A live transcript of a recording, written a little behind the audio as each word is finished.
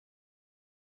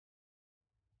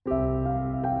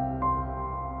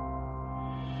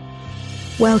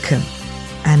Welcome,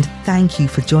 and thank you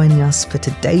for joining us for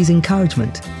today's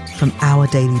encouragement from Our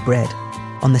Daily Bread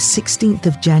on the 16th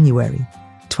of January,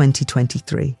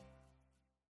 2023.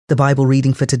 The Bible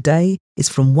reading for today is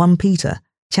from 1 Peter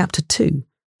chapter 2,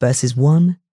 verses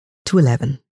 1 to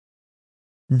 11.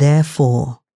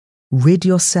 Therefore, rid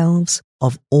yourselves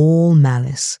of all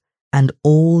malice and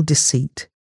all deceit,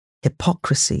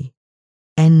 hypocrisy,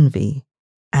 envy,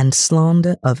 and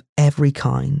slander of every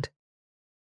kind.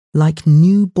 Like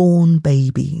newborn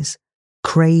babies,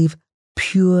 crave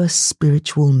pure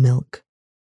spiritual milk,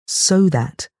 so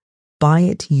that by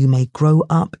it you may grow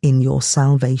up in your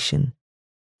salvation,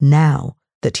 now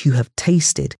that you have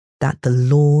tasted that the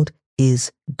Lord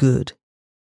is good.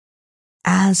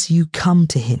 As you come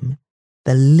to him,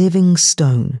 the living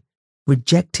stone,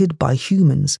 rejected by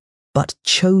humans, but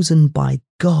chosen by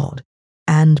God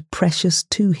and precious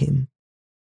to him,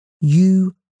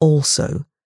 you also,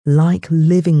 like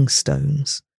living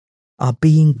stones, are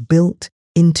being built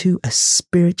into a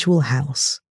spiritual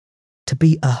house to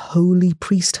be a holy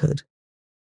priesthood,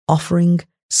 offering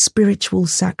spiritual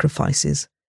sacrifices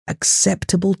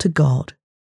acceptable to God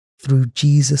through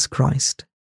Jesus Christ.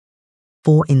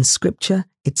 For in Scripture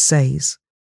it says,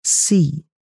 "See,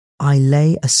 I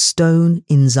lay a stone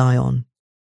in Zion,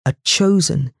 a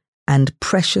chosen and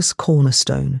precious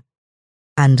cornerstone,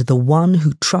 and the one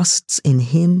who trusts in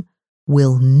him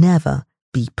will never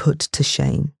be put to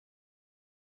shame."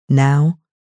 Now,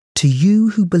 to you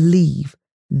who believe,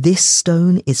 this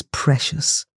stone is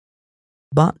precious.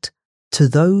 But to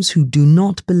those who do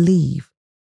not believe,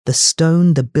 the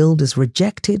stone the builders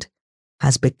rejected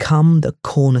has become the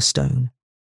cornerstone,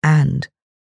 and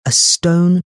a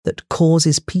stone that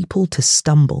causes people to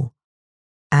stumble,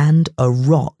 and a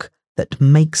rock that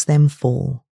makes them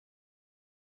fall.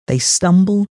 They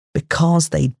stumble because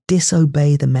they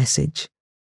disobey the message,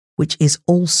 which is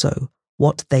also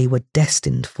what they were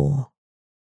destined for.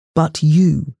 But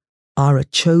you are a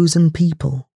chosen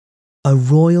people, a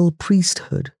royal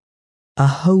priesthood, a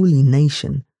holy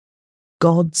nation,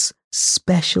 God's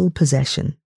special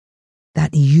possession,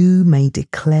 that you may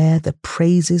declare the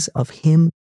praises of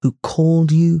him who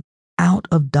called you out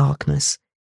of darkness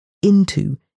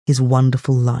into his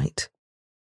wonderful light.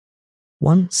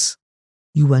 Once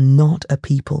you were not a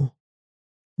people,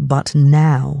 but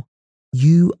now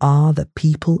you are the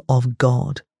people of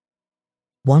God.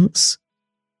 Once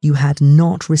you had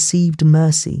not received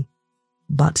mercy,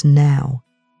 but now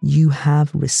you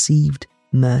have received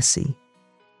mercy.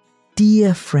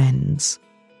 Dear friends,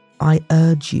 I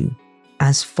urge you,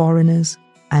 as foreigners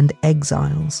and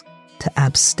exiles, to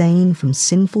abstain from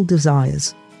sinful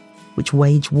desires which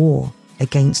wage war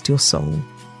against your soul.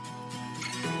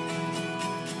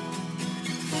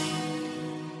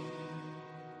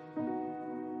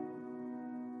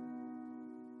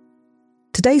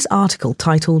 Today's article,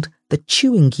 titled "The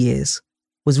Chewing Years,"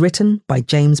 was written by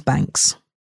James Banks.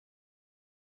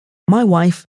 My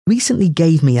wife recently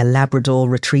gave me a Labrador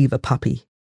Retriever puppy,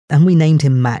 and we named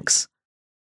him Max.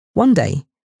 One day,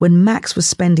 when Max was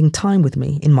spending time with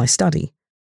me in my study,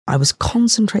 I was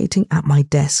concentrating at my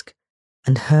desk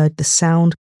and heard the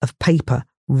sound of paper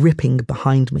ripping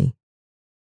behind me.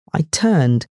 I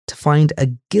turned to find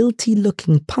a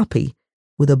guilty-looking puppy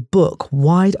with a book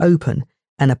wide open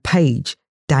and a page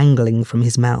dangling from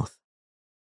his mouth.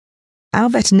 Our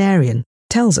veterinarian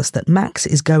tells us that Max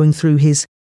is going through his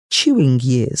chewing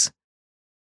years.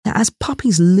 Now, as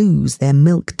puppies lose their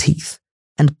milk teeth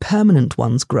and permanent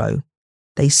ones grow,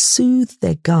 they soothe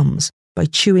their gums by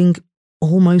chewing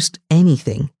almost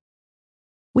anything.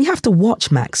 We have to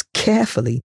watch Max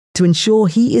carefully to ensure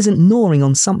he isn't gnawing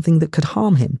on something that could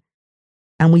harm him,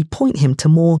 and we point him to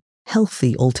more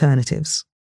healthy alternatives.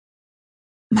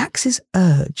 Max's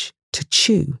urge to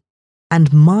chew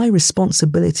and my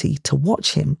responsibility to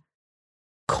watch him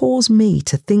cause me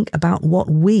to think about what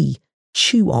we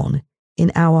chew on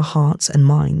in our hearts and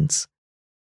minds.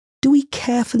 Do we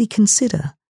carefully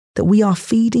consider that we are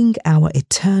feeding our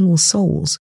eternal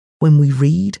souls when we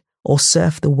read or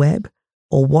surf the web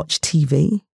or watch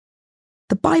TV?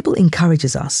 The Bible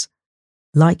encourages us,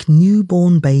 like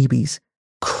newborn babies,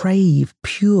 crave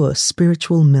pure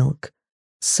spiritual milk,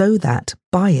 so that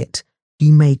by it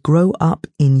you may grow up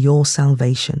in your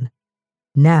salvation,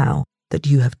 now that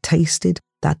you have tasted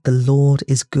that the Lord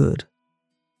is good.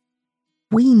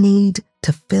 We need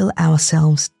to fill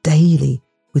ourselves daily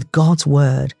with God's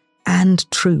word and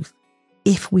truth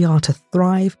if we are to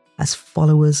thrive as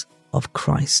followers of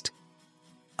Christ.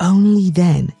 Only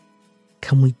then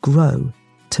can we grow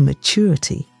to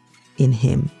maturity in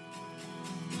him.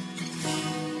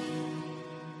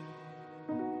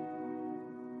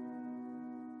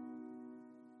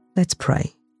 Let's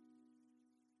pray.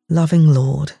 Loving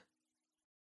Lord,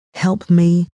 help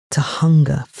me to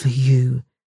hunger for you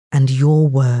and your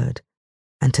word,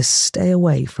 and to stay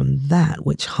away from that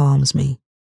which harms me.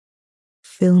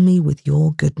 Fill me with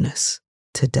your goodness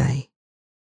today.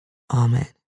 Amen.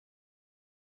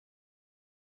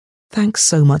 Thanks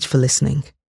so much for listening.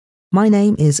 My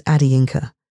name is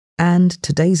Adiyinka, and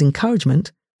today's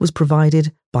encouragement was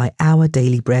provided by Our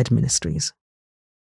Daily Bread Ministries.